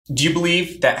Do you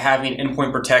believe that having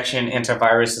endpoint protection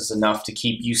antivirus is enough to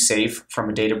keep you safe from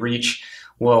a data breach?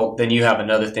 Well, then you have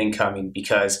another thing coming,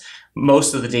 because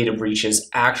most of the data breaches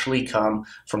actually come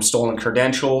from stolen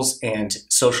credentials and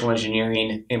social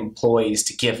engineering employees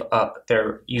to give up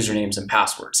their usernames and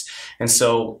passwords. And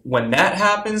so when that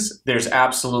happens, there's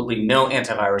absolutely no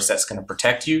antivirus that's going to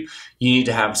protect you. You need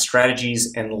to have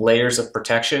strategies and layers of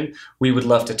protection. We would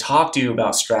love to talk to you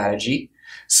about strategy.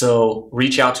 So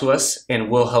reach out to us and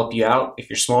we'll help you out. If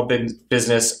you're small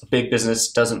business, big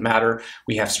business, doesn't matter.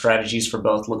 We have strategies for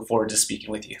both. Look forward to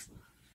speaking with you.